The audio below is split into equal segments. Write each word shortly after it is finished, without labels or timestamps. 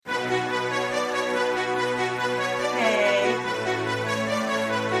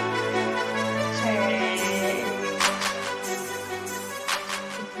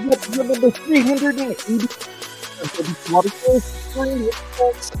over 380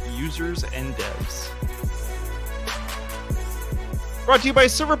 users and devs. Brought to you by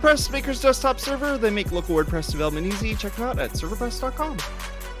ServerPress, Maker's Desktop Server. They make local WordPress development easy. Check them out at serverpress.com.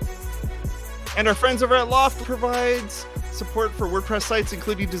 And our friends over at Loft provides support for WordPress sites,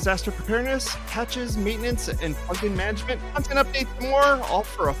 including disaster preparedness, patches, maintenance, and plugin management, content updates, and more, all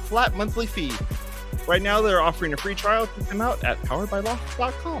for a flat monthly fee. Right now, they're offering a free trial. Check them out at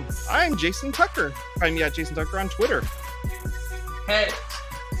poweredbyloft.com. I'm Jason Tucker. Find me at Jason Tucker on Twitter. Hey.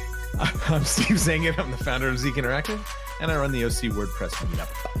 I'm Steve Zangitt. I'm the founder of Zeek Interactive, and I run the OC WordPress meetup.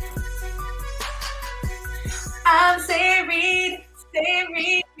 I'm Say Reed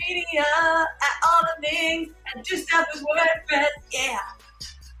Media at all the things and do stuff with WordPress, yeah.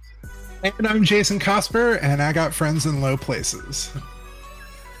 And I'm Jason Cosper, and I got friends in low places.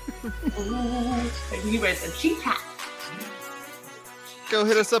 You wear some cheap hat. Go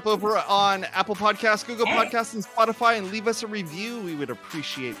hit us up over on Apple Podcasts, Google Podcasts, and Spotify, and leave us a review. We would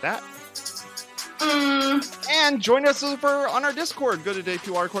appreciate that. And join us over on our Discord. Go to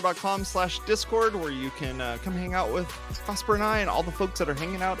daypurcore.com/Discord, where you can come hang out with Cosper and I and all the folks that are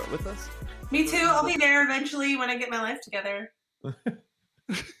hanging out with us. Me too. I'll be there eventually when I get my life together.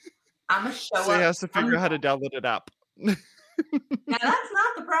 I'm a show up. So he has to figure out how to download an app. Now, that's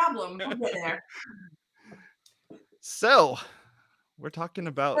not the problem. We'll get there. So, we're talking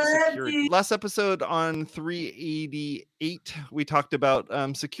about security. Last episode on 388, we talked about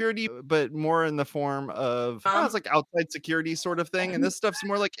security, but more in the form of it's like outside security sort of thing. And this stuff's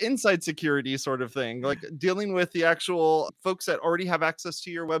more like inside security sort of thing, like dealing with the actual folks that already have access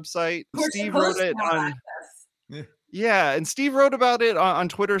to your website. Steve wrote it on. Yeah, and Steve wrote about it on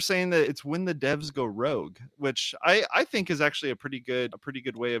Twitter, saying that it's when the devs go rogue, which I think is actually a pretty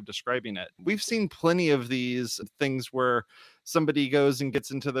good way of describing it. We've seen plenty of these things where somebody goes and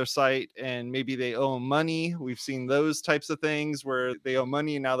gets into their site and maybe they owe money. We've seen those types of things where they owe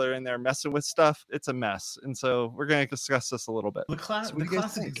money and now they're in there messing with stuff. It's a mess. And so we're going to discuss this a little bit. The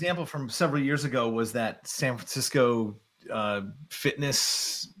classic example from several years ago was that San Francisco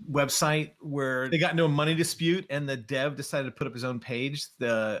fitness website where they got into a money dispute and the dev decided to put up his own page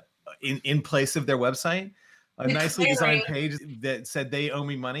in place of their website, a nicely designed page that said they owe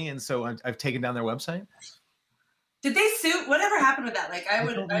me money, and so I've taken down their website. Did they sue? Whatever happened with that? Like I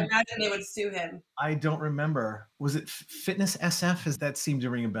imagine they would sue him. I don't remember. Was it Fitness SF? That seemed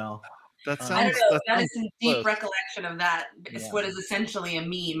to ring a bell. That sounds. I don't know. That is some deep close. Recollection of that. It's what is essentially a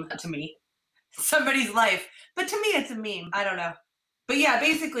meme to me. Somebody's life. But to me, it's a meme. I don't know. But yeah,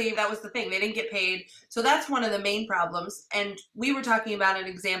 basically, that was the thing. They didn't get paid. So that's one of the main problems. And we were talking about an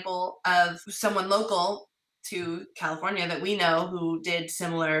example of someone local to California that we know who did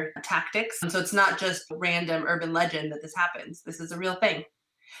similar tactics. And so it's not just random urban legend that this happens. This is a real thing.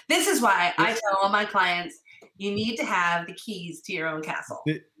 This is why I tell all my clients, you need to have the keys to your own castle.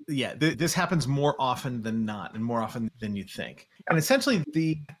 This happens more often than not, and more often than you think. And essentially,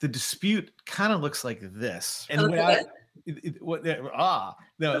 the dispute kind of looks like this. And it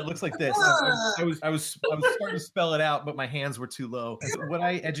looks like this. I was starting to spell it out, but my hands were too low. What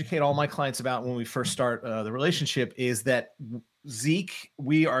I educate all my clients about when we first start the relationship is that Zeek,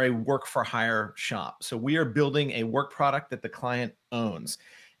 we are a work for hire shop. So we are building a work product that the client owns.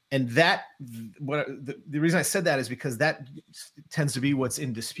 And the reason I said that is because that tends to be what's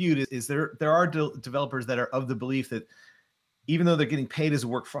in dispute is there are developers that are of the belief that even though they're getting paid as a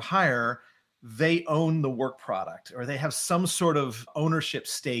work for hire, they own the work product or they have some sort of ownership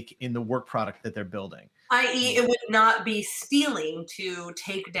stake in the work product that they're building. I.e., it would not be stealing to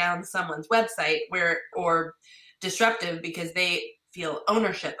take down someone's website or disruptive because they feel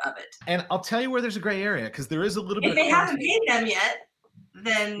ownership of it. And I'll tell you where there's a gray area because there is a little bit. If they haven't paid them yet,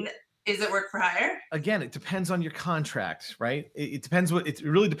 then is it work for hire? Again, it depends on your contract, right? It depends it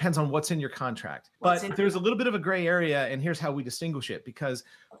really depends on what's in your contract. But there's a little bit of a gray area, and here's how we distinguish it, because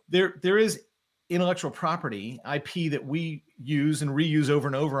there is intellectual property, IP, that we use and reuse over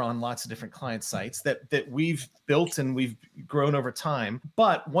and over on lots of different client sites that we've built and we've grown over time.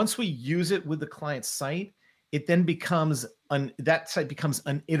 But once we use it with the client site, it then becomes that site becomes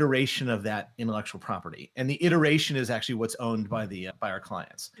an iteration of that intellectual property, and the iteration is actually what's owned by our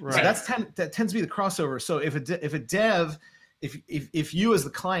clients. Right. So that tends to be the crossover. So if you as the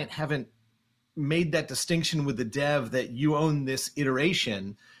client haven't made that distinction with the dev that you own this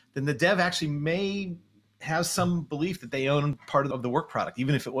iteration, then the dev actually may have some belief that they own part of the work product,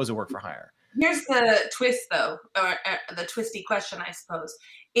 even if it was a work for hire. Here's the twist, though, or the twisty question, I suppose,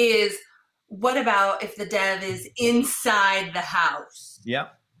 is what about if the dev is inside the house?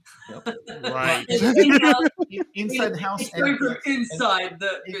 Yep. Right. Inside the house. It's going from inside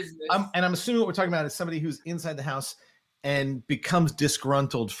the business. I'm assuming what we're talking about is somebody who's inside the house and becomes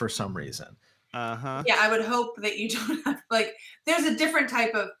disgruntled for some reason. Uh-huh. Yeah, I would hope that you don't have, like, there's a different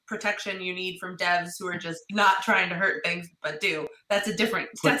type of protection you need from devs who are just not trying to hurt things, but do. That's a different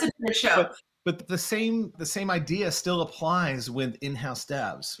show. But the same idea still applies with in-house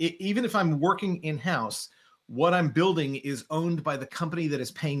devs. Even if I'm working in-house, what I'm building is owned by the company that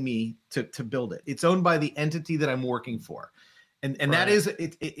is paying me to build it. It's owned by the entity that I'm working for. And right. That is,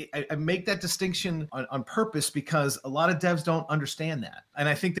 I make that distinction on purpose because a lot of devs don't understand that. And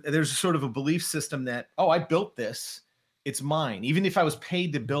I think that there's sort of a belief system that, oh, I built this, it's mine. Even if I was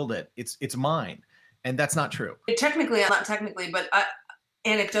paid to build it, it's mine. And that's not true. Not technically, but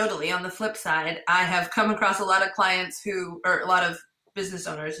anecdotally, on the flip side, I have come across a lot of clients or a lot of business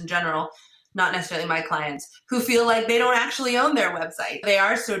owners in general, not necessarily my clients, who feel like they don't actually own their website. They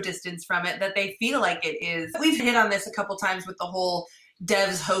are so distanced from it that they feel like it is. We've hit on this a couple times with the whole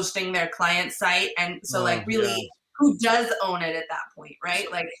devs hosting their client site. And so who does own it at that point, right?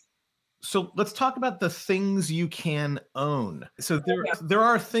 So let's talk about the things you can own. So there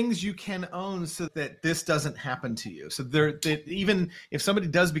are things you can own so that this doesn't happen to you. So even if somebody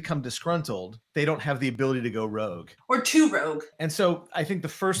does become disgruntled, they don't have the ability to go rogue. Or too rogue. And so I think the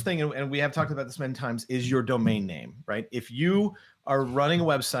first thing, and we have talked about this many times, is your domain name, right? If you are running a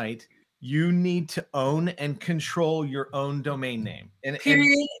website, you need to own and control your own domain name.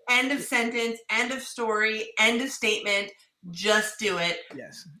 Period, end of sentence, end of story, end of statement. Just do it.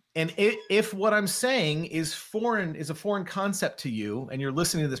 Yes. And if what I'm saying is a foreign concept to you, and you're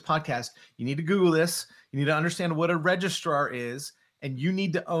listening to this podcast, you need to Google this. You need to understand what a registrar is, and you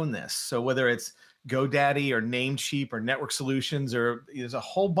need to own this. So whether it's GoDaddy or Namecheap or Network Solutions, or there's a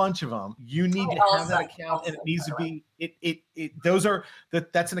whole bunch of them, you need to have that account, and it needs to be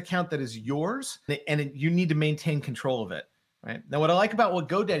that's an account that is yours, and you need to maintain control of it. Right now, what I like about what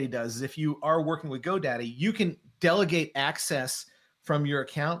GoDaddy does is if you are working with GoDaddy, you can delegate access from your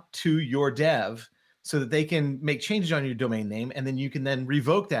account to your dev so that they can make changes on your domain name, and then you can then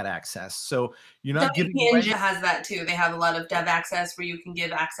revoke that access. So you're not giving away. has that too. They have a lot of dev access where you can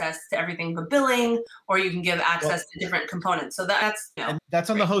give access to everything but billing, or you can give access to different components. So and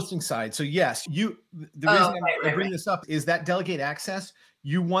that's on the hosting side. So yes, the reason I bring this up is that delegate access,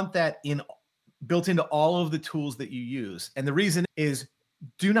 you want that built into all of the tools that you use. And the reason is,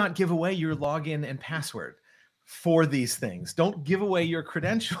 do not give away your login and password for these things. Don't give away your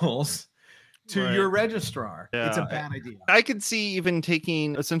credentials to your registrar. Yeah. It's a bad idea. I could see even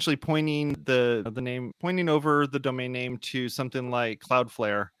essentially pointing over the domain name to something like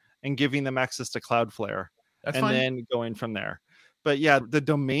Cloudflare and giving them access to Cloudflare. That's fine. Then going from there. But yeah, the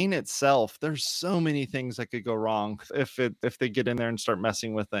domain itself, there's so many things that could go wrong if they get in there and start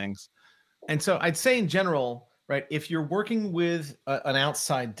messing with things. And so I'd say in general, right, if you're working with an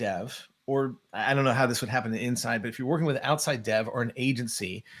outside dev, or I don't know how this would happen inside, but if you're working with an outside dev or an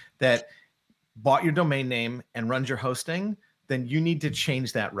agency that bought your domain name and runs your hosting, then you need to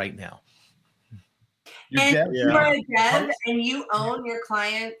change that right now. You are a dev and you own your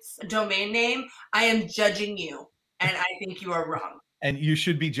client's domain name, I am judging you, and I think you are wrong. And you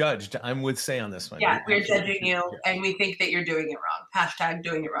should be judged. I'm with Say on this one. Yeah, we're judging you, and we think that you're doing it wrong. #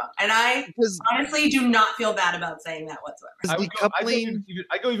 doing it wrong. And I honestly do not feel bad about saying that whatsoever.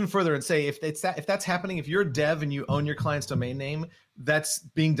 I go even further and say if that's happening, if you're a dev and you own your client's domain name, that's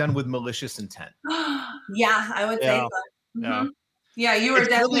being done with malicious intent. Yeah, I would say so. Mm-hmm. Yeah, you are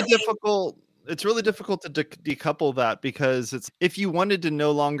definitely really difficult. It's really difficult to decouple that, because if you wanted to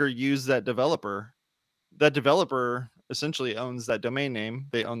no longer use that developer essentially owns that domain name.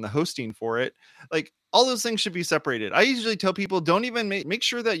 They own the hosting for it. Like, all those things should be separated. I usually tell people, don't even make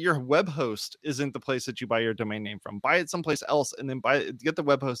sure that your web host isn't the place that you buy your domain name from. Buy it someplace else, and then get the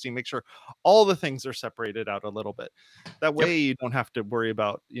web hosting. Make sure all the things are separated out a little bit. That way you don't have to worry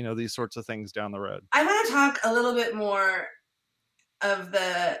about, these sorts of things down the road. I want to talk a little bit more of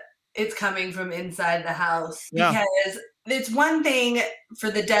it's coming from inside the house, because it's one thing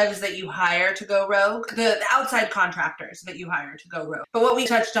for the devs that you hire to go rogue, the outside contractors that you hire to go rogue. But what we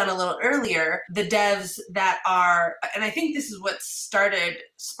touched on a little earlier, the devs that are, and I think this is what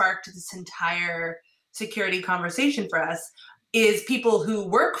sparked this entire security conversation for us, is people who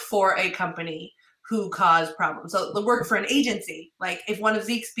work for a company who cause problems. So the work for an agency, like if one of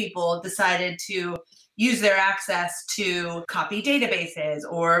Zeke's people decided to use their access to copy databases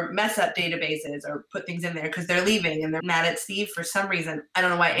or mess up databases or put things in there because they're leaving and they're mad at Steve for some reason. I don't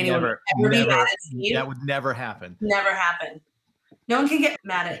know why anyone would ever be mad at Steve. That would never happen. Never happen. No one can get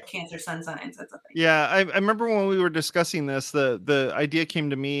mad at cancer sun signs. That's a thing. Yeah, I remember when we were discussing this, the idea came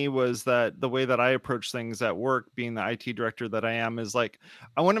to me was that the way that I approach things at work, being the IT director that I am, is like,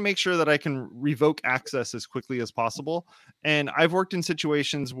 I want to make sure that I can revoke access as quickly as possible. And I've worked in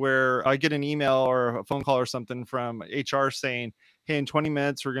situations where I get an email or a phone call or something from HR saying, hey, in 20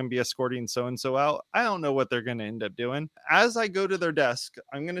 minutes, we're going to be escorting so-and-so out. I don't know what they're going to end up doing. As I go to their desk,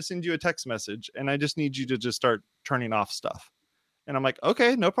 I'm going to send you a text message, and I just need you to just start turning off stuff. And I'm like,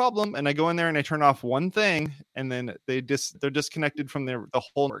 okay, no problem. And I go in there and I turn off one thing, and then they're disconnected from the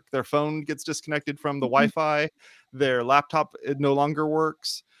whole work. Their phone gets disconnected from the Wi-Fi. Their laptop, it no longer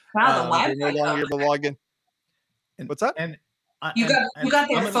works. Wow, the Wi-Fi. They're no longer able to log in. What's that? And you got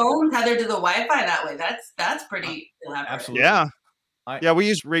their phone tethered to the Wi-Fi that way. That's pretty elaborate. Absolutely. Yeah. Yeah, we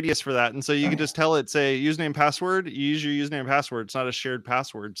use Radius for that. And so you can just tell it, say username, password, you use your username and password. It's not a shared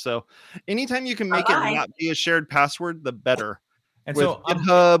password. So anytime you can make it not be a shared password, the better. And with so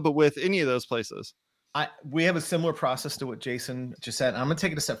GitHub, with any of those places. We have a similar process to what Jason just said. I'm going to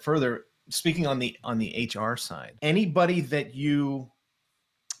take it a step further. Speaking on the HR side, anybody that you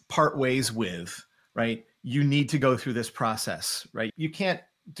part ways with, right, you need to go through this process, right? You can't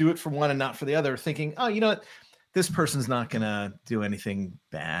do it for one and not for the other, thinking, oh, you know what? This person's not going to do anything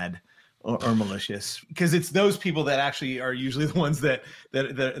bad or malicious, because it's those people that actually are usually the ones that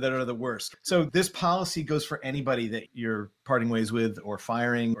are the worst. So this policy goes for anybody that you're parting ways with, or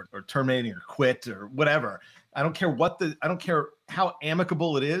firing, or terminating, or quit, or whatever. I don't care how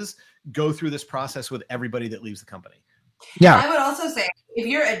amicable it is. Go through this process with everybody that leaves the company. Yeah. I would also say, if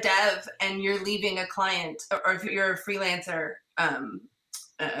you're a dev and you're leaving a client, or if you're a freelancer,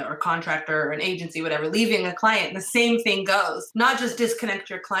 or contractor or an agency, whatever, leaving a client, the same thing goes. Not just disconnect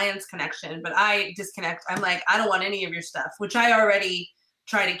your client's connection, but I disconnect. I'm like, I don't want any of your stuff, which I already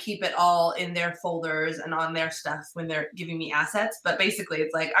try to keep it all in their folders and on their stuff when they're giving me assets. But basically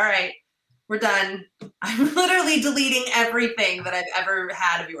it's like, all right, we're done. I'm literally deleting everything that I've ever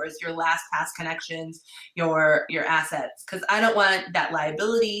had of yours, your last past connections, your assets, because I don't want that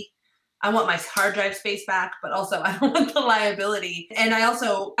liability. I want my hard drive space back, but also I don't want the liability. And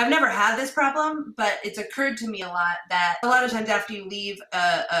I've never had this problem, but it's occurred to me a lot that a lot of times after you leave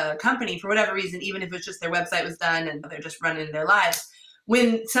a company for whatever reason, even if it's just their website was done and they're just running their lives,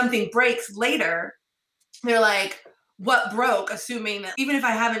 when something breaks later, they're like, what broke? Assuming that even if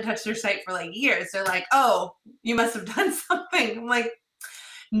I haven't touched their site for like years, they're like, oh, you must have done something. I'm like,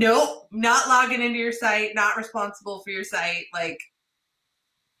 nope, not logging into your site, not responsible for your site. Like,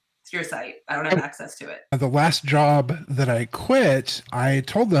 your site. I don't have access to it. The last job that I quit, I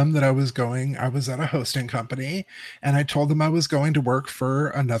told them that I was at a hosting company, and I told them I was going to work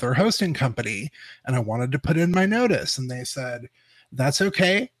for another hosting company, and I wanted to put in my notice. And they said, that's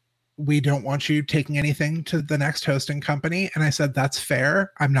okay. We don't want you taking anything to the next hosting company. And I said, that's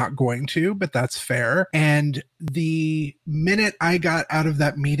fair. I'm not going to, but that's fair. And the minute I got out of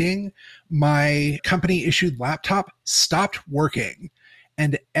that meeting, my company issued laptop stopped working.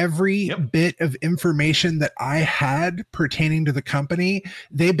 And every bit of information that I had pertaining to the company,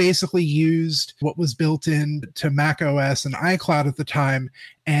 they basically used what was built into Mac OS and iCloud at the time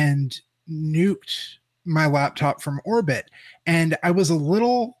and nuked my laptop from orbit. And I was a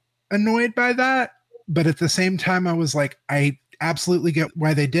little annoyed by that. But at the same time, I was like, I absolutely get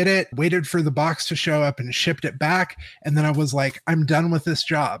why they did it. Waited for the box to show up and shipped it back. And then I was like, I'm done with this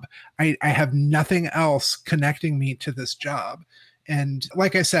job. I have nothing else connecting me to this job. And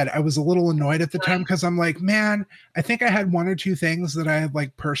like I said, I was a little annoyed at the time because I'm like, man, I think I had one or two things that I had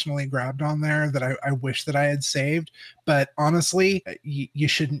like personally grabbed on there that I wish that I had saved. But honestly, you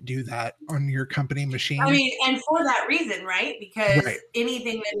shouldn't do that on your company machine. I mean, and for that reason, right? Because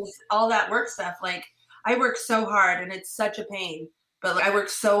anything that is all that work stuff, like I work so hard and it's such a pain. But like, I work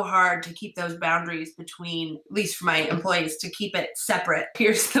so hard to keep those boundaries between, at least for my employees, to keep it separate.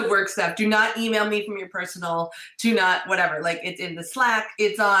 Here's the work stuff. Do not email me from your personal. Do not whatever. Like it's in the Slack.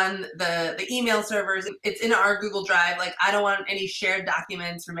 It's on the email servers. It's in our Google Drive. Like I don't want any shared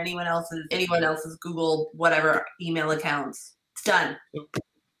documents from anyone else's Google whatever email accounts. It's done.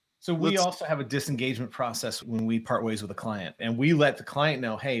 So we also have a disengagement process when we part ways with a client, and we let the client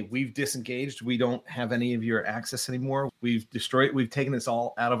know, hey, we've disengaged. We don't have any of your access anymore. We've taken this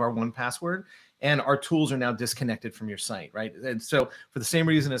all out of our 1Password, and our tools are now disconnected from your site, right? And so for the same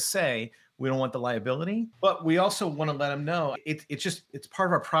reason as say, we don't want the liability, but we also want to let them know it's part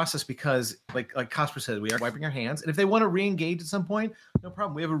of our process because like Casper said, we are wiping our hands. And if they want to re-engage at some point, no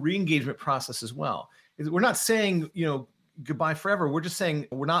problem. We have a re-engagement process as well. We're not saying, goodbye forever. We're just saying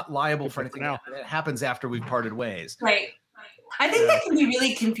we're not liable for anything that happens after we've parted ways. Right. I think that can be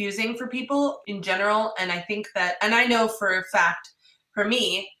really confusing for people in general. And I think that, and I know for a fact for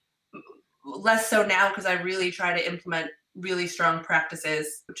me, less so now because I really try to implement really strong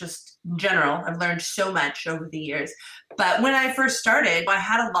practices, just in general. I've learned so much over the years. But when I first started, I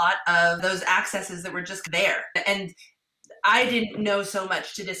had a lot of those accesses that were just there. And I didn't know so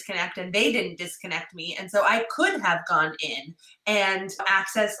much to disconnect, and they didn't disconnect me. And so I could have gone in and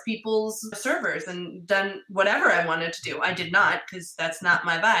accessed people's servers and done whatever I wanted to do. I did not, because that's not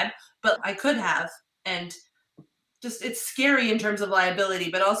my vibe, but I could have. And just, it's scary in terms of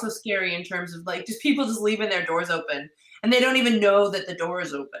liability, but also scary in terms of like just people just leaving their doors open and they don't even know that the door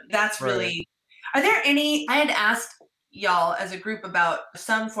is open. That's really, are there any, I had asked y'all as a group about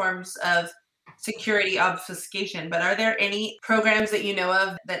some forms of security obfuscation, but are there any programs that you know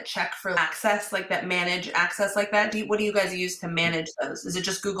of that check for access, like that manage access like that? What do you guys use to manage those? Is it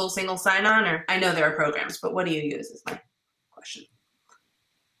just Google single sign-on, or I know there are programs, but what do you use is my question.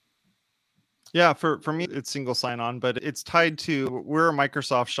 Yeah, for me, it's single sign-on, but it's tied to, we're a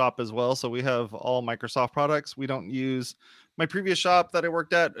Microsoft shop as well. So we have all Microsoft products. We don't use, my previous shop that I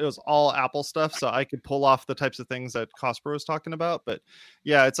worked at, it was all Apple stuff. So I could pull off the types of things that Cosper was talking about. But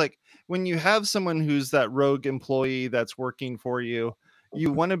yeah, it's like when you have someone who's that rogue employee that's working for you, you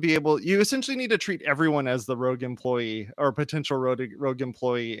want to be able, you essentially need to treat everyone as the rogue employee or potential rogue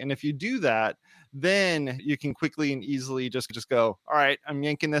employee. And if you do that, then you can quickly and easily just go, all right, I'm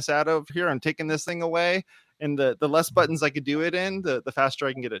yanking this out of here. I'm taking this thing away. And the less buttons I could do it in, the faster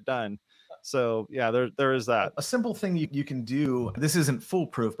I can get it done. So yeah, there is that. A simple thing you can do, this isn't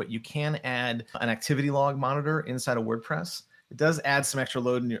foolproof, but you can add an activity log monitor inside of WordPress. It does add some extra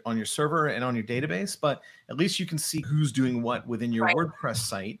load on your server and on your database, but at least you can see who's doing what within your WordPress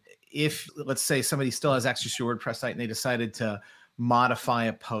site. If, let's say, somebody still has access to your WordPress site and they decided to modify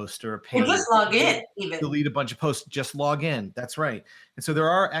a post or a page, or just log in, even delete a bunch of posts, just log in. That's right. And so there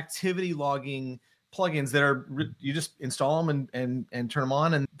are activity logging plugins that are, you just install them and turn them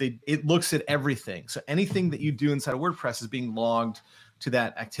on, and it looks at everything. So anything that you do inside of WordPress is being logged to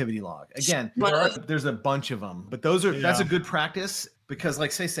that activity log. Again, there's a bunch of them, but that's a good practice, because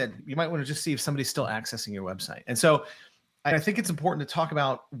like Say said, you might want to just see if somebody's still accessing your website. And so I think it's important to talk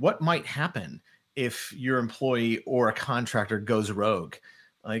about what might happen if your employee or a contractor goes rogue.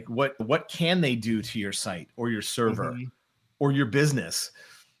 Like what can they do to your site or your server or your business?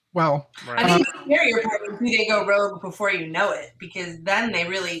 Well, I think the scarier part is they go rogue before you know it, because then they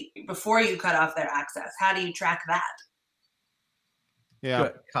really, before you cut off their access, how do you track that? Yeah.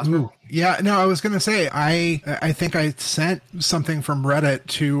 Yeah. No, I was going to say, I think I sent something from Reddit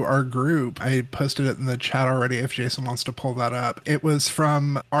to our group. I posted it in the chat already if Jason wants to pull that up. It was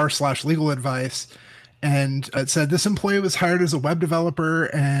from r/legal advice. And it said, this employee was hired as a web developer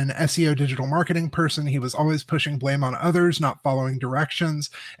and SEO digital marketing person. He was always pushing blame on others, not following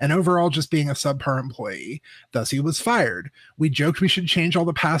directions, and overall just being a subpar employee. Thus, he was fired. We joked we should change all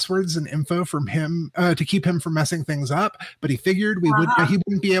the passwords and info from him to keep him from messing things up, but he figured he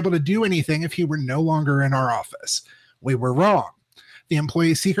wouldn't be able to do anything if he were no longer in our office. We were wrong. The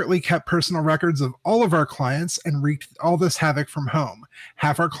employee secretly kept personal records of all of our clients and wreaked all this havoc from home.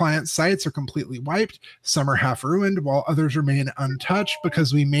 Half our clients' sites are completely wiped, some are half ruined, while others remain untouched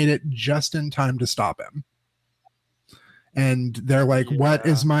because we made it just in time to stop him. And they're like, what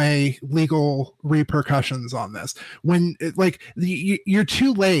is my legal repercussions on this? When you're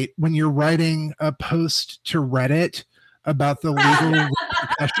too late when you're writing a post to Reddit about the legal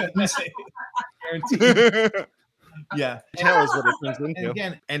repercussions. Yeah, tell us what it turns into. And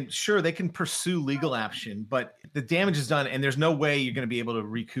again, and sure, they can pursue legal action, but the damage is done, and there's no way you're going to be able to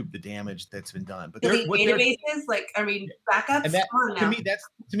recoup the damage that's been done. But databases, backups. And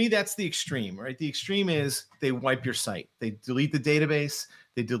to me, that's the extreme, right? The extreme is they wipe your site, they delete the database,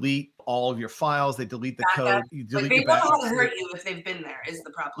 they delete all of your files, they delete the code. You delete they don't want to hurt you if they've been there. Is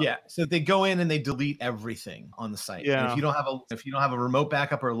the problem? Yeah, so they go in and they delete everything on the site. Yeah. And if you don't have a remote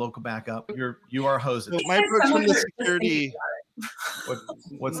backup or a local backup, you are hosed. My approach from the security.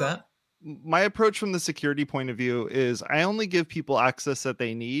 What's that? My approach from the security point of view is I only give people access that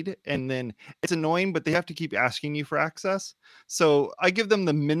they need, and then it's annoying, but they have to keep asking you for access. So I give them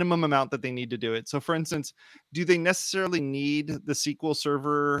the minimum amount that they need to do it. So for instance, do they necessarily need the SQL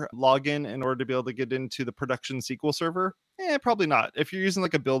Server login in order to be able to get into the production SQL Server? Probably not. If you're using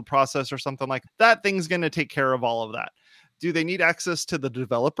like a build process or something like that, thing's going to take care of all of that. Do they need access to the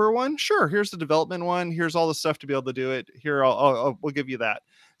developer one? Sure. Here's the development one. Here's all the stuff to be able to do it. Here, we'll give you that.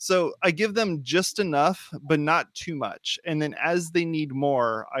 So I give them just enough, but not too much. And then as they need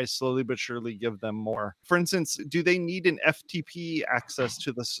more, I slowly but surely give them more. For instance, do they need an FTP access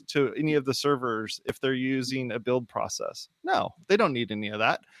to any of the servers if they're using a build process? No, they don't need any of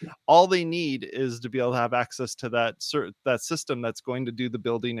that. All they need is to be able to have access to that system that's going to do the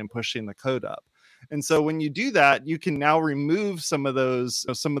building and pushing the code up. And so when you do that, you can now remove some of those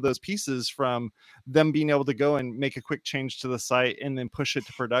pieces from them being able to go and make a quick change to the site and then push it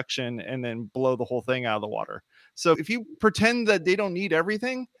to production and then blow the whole thing out of the water. So if you pretend that they don't need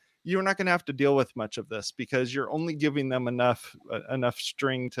everything, you're not going to have to deal with much of this because you're only giving them enough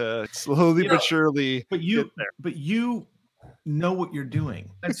string to slowly but surely get there. But you know what you're doing.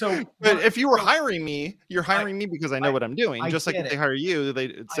 And so but if you were hiring me, you're hiring me because I know what I'm doing. Just like if they hire you,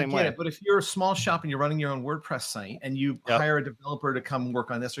 same way. But if you're a small shop and you're running your own WordPress site and you hire a developer to come work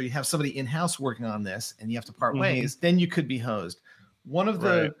on this, or you have somebody in-house working on this and you have to part ways, then you could be hosed.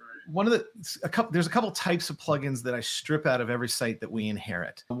 There's a couple types of plugins that I strip out of every site that we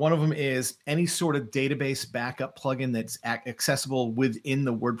inherit. One of them is any sort of database backup plugin that's accessible within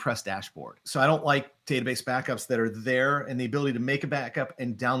the WordPress dashboard. So I don't like database backups that are there and the ability to make a backup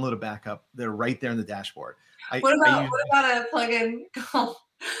and download a backup. They're right there in the dashboard. What about a plugin called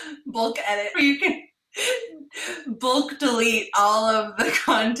Bulk Edit where you can bulk delete all of the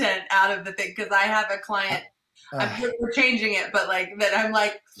content out of the thing? Because I have a client. We're changing it, but I'm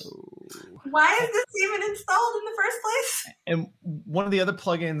like, why is this even installed in the first place? And one of the other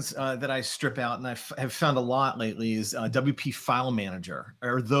plugins that I strip out, and I have found a lot lately, is WP File Manager,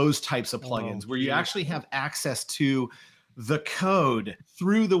 or those types of plugins where you actually have access to the code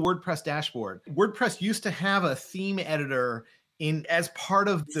through the WordPress dashboard. WordPress used to have a theme editor as part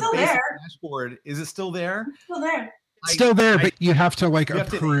of the basic dashboard. Is it still there? It's still there. Still there, but you have to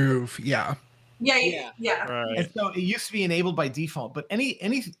approve. Yeah. Right. And so it used to be enabled by default, but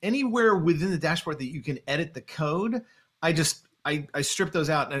anywhere within the dashboard that you can edit the code, I strip those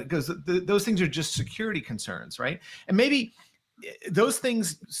out because those things are just security concerns, right? And maybe those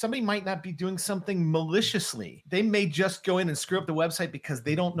things, somebody might not be doing something maliciously. They may just go in and screw up the website because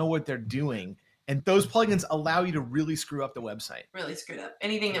they don't know what they're doing. And those plugins allow you to really screw up the website. Really screwed up.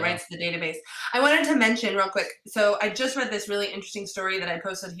 Anything that writes to the database. I wanted to mention real quick. So I just read this really interesting story that I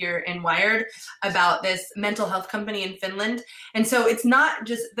posted here in Wired about this mental health company in Finland. And so it's not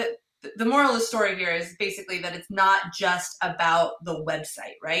just that. The moral of the story here is basically that it's not just about the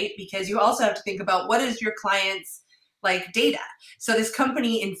website, right? Because you also have to think about what is your client's data. So this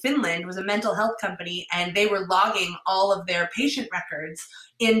company in Finland was a mental health company, and they were logging all of their patient records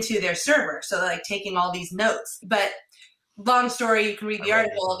into their server. So taking all these notes. But long story, you can read the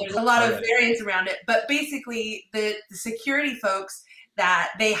article. There's a lot of variance around it. But basically the security folks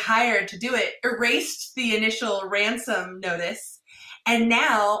that they hired to do it erased the initial ransom notice. And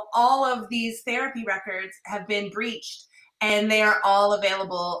now all of these therapy records have been breached and they are all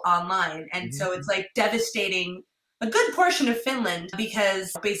available online. And so it's devastating a good portion of Finland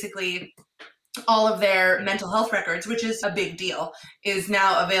because basically all of their mental health records, which is a big deal, is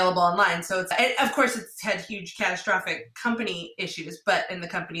now available online. So of course it's had huge catastrophic company issues, and the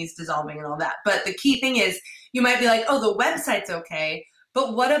company's dissolving and all that. But the key thing is you might be like, oh, the website's okay,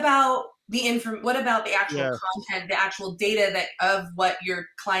 but what about the actual content, the actual data of what your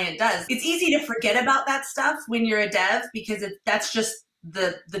client does? It's easy to forget about that stuff when you're a dev because that's just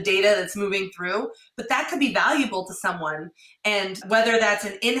the data that's moving through, but that could be valuable to someone. And whether that's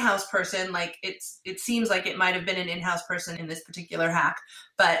an in-house person, it seems like it might have been an in-house person in this particular hack,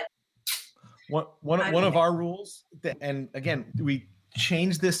 but one of our rules, and again, we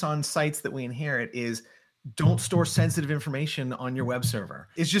change this on sites that we inherit, is don't store sensitive information on your web server.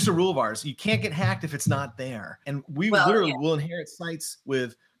 It's just a rule of ours. You can't get hacked if it's not there. And we will inherit sites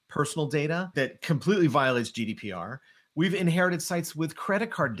with personal data that completely violates GDPR. We've inherited sites with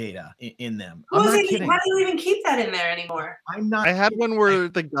credit card data in them. I'm not kidding. Why do you even keep that in there anymore? I had one where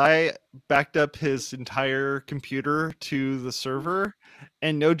the guy backed up his entire computer to the server,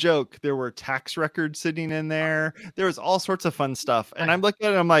 and no joke, there were tax records sitting in there. There was all sorts of fun stuff. And I'm looking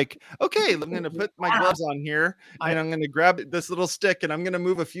at it, I'm like, okay, I'm going to put my gloves on here, and I'm going to grab this little stick, and I'm going to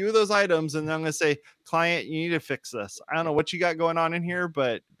move a few of those items, and then I'm going to say, client, you need to fix this. I don't know what you got going on in here,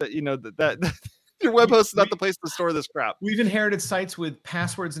 but that your web host is not the place to store this crap. We've inherited sites with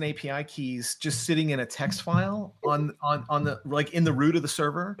passwords and API keys just sitting in a text file on the in the root of the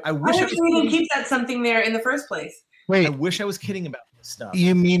server. Why would you even keep that something there in the first place? Wait, I wish I was kidding about this stuff.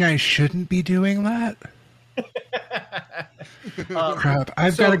 You mean I shouldn't be doing that? Crap!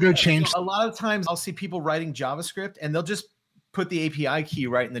 I've got to go change. A lot of times, I'll see people writing JavaScript, and they'll just put the API key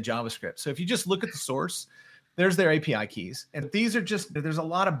right in the JavaScript. So if you just look at the source, There's their API keys. And these are just, there's a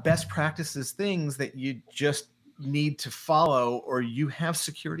lot of best practices things that you just need to follow, or you have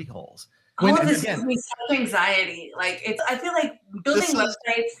security holes. All of this gives me such anxiety. Like, I feel like building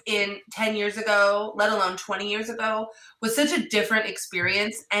websites in 10 years ago, let alone 20 years ago, was such a different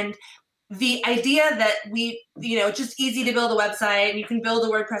experience. And the idea that it's just easy to build a website and you can build a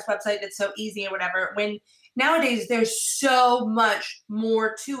WordPress website that's so easy or whatever, when nowadays there's so much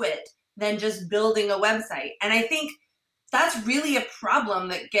more to it than just building a website. And I think that's really a problem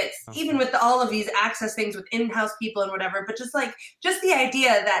that gets, even with all of these access things with in-house people and whatever, but just the idea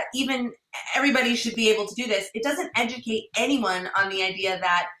that even everybody should be able to do this, it doesn't educate anyone on the idea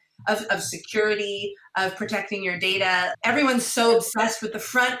that of security, of protecting your data. Everyone's so obsessed with the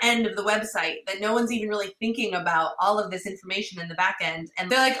front end of the website that no one's even really thinking about all of this information in the back end. And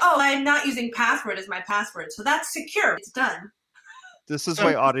they're like, oh, I'm not using password as my password, so that's secure. It's done. This is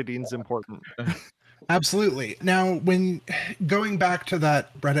why auditing is important. Absolutely. Now, when going back to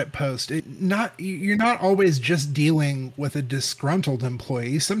that Reddit post, you're not always just dealing with a disgruntled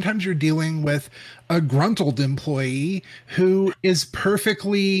employee. Sometimes you're dealing with a gruntled employee who is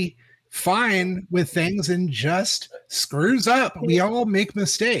perfectly fine with things and just screws up. We all make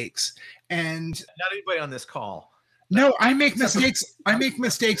mistakes. And not anybody on this call. No, I make mistakes. I make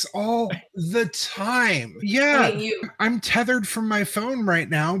mistakes all the time. Yeah, I'm tethered from my phone right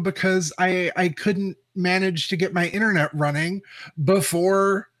now because I couldn't manage to get my internet running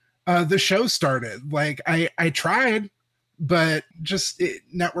before the show started. Like I tried, but just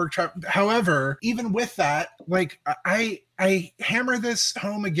network trouble. However, even with that, like I hammer this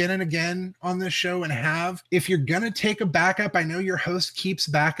home again and again on this show and have. If you're gonna take a backup, I know your host keeps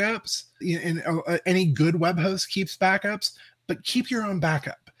backups, and any good web host keeps backups, but keep your own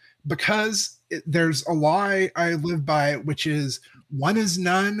backup, because there's a law I live by, which is 1 is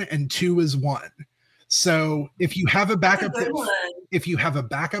none and 2 is 1. So if you have a backup that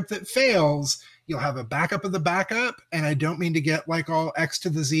fails, you'll have a backup of the backup. And I don't mean to get like all X to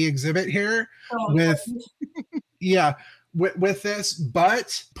the Z exhibit here with this,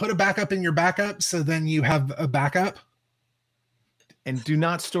 but put a backup in your backup so then you have a backup. And do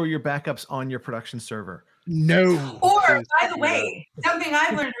not store your backups on your production server. No. Or, by the way, something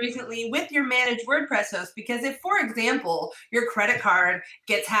I've learned recently with your managed WordPress host, because if, for example, your credit card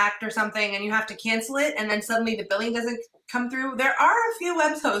gets hacked or something and you have to cancel it and then suddenly the billing doesn't come through, there are a few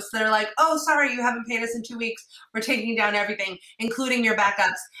web hosts that are like, oh, sorry, you haven't paid us in 2 weeks. We're taking down everything, including your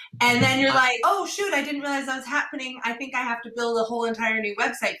backups. And then you're like, oh, shoot, I didn't realize that was happening. I think I have to build a whole entire new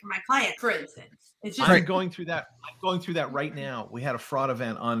website for my client, for instance. It's just I'm going through that. I'm going through that right now. We had a fraud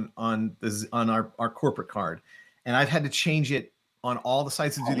event on our corporate card, and I've had to change it on all the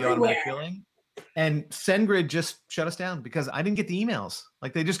sites that do the automatic billing. And SendGrid just shut us down because I didn't get the emails.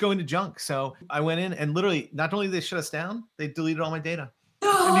 Like, they just go into junk. So I went in and literally, not only did they shut us down, they deleted all my data.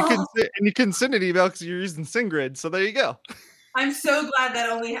 And you can send an email because you're using SendGrid. So there you go. I'm so glad that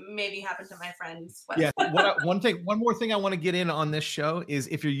only maybe happened to my friends. Yeah. One more thing I want to get in on this show is,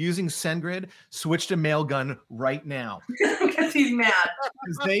 if you're using SendGrid, switch to Mailgun right now. Because he's mad.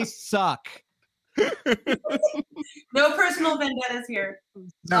 Because they suck. No personal vendettas here.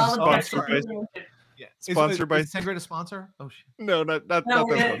 No, sponsored by SendGrid a sponsor? Oh shit. No, not that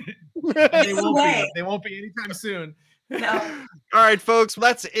one. They won't be anytime soon. No. All right, folks,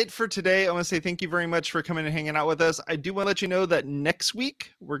 that's it for today. I want to say thank you very much for coming and hanging out with us. I do want to let you know that next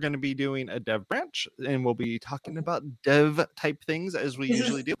week we're going to be doing a dev branch, and we'll be talking about dev type things as we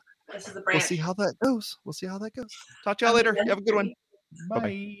usually do. This is the branch. We'll see how that goes. Talk to y'all later. Have a good one. Bye.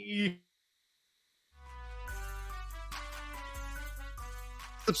 Bye-bye.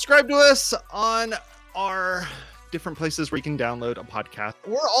 Subscribe to us on our different places where you can download a podcast.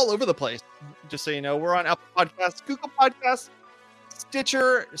 We're all over the place. Just so you know, we're on Apple Podcasts, Google Podcasts,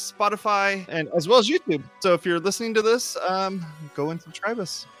 Stitcher, Spotify, and as well as YouTube. So if you're listening to this, go and subscribe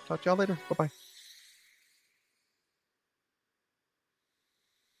us. Talk to y'all later. Bye-bye.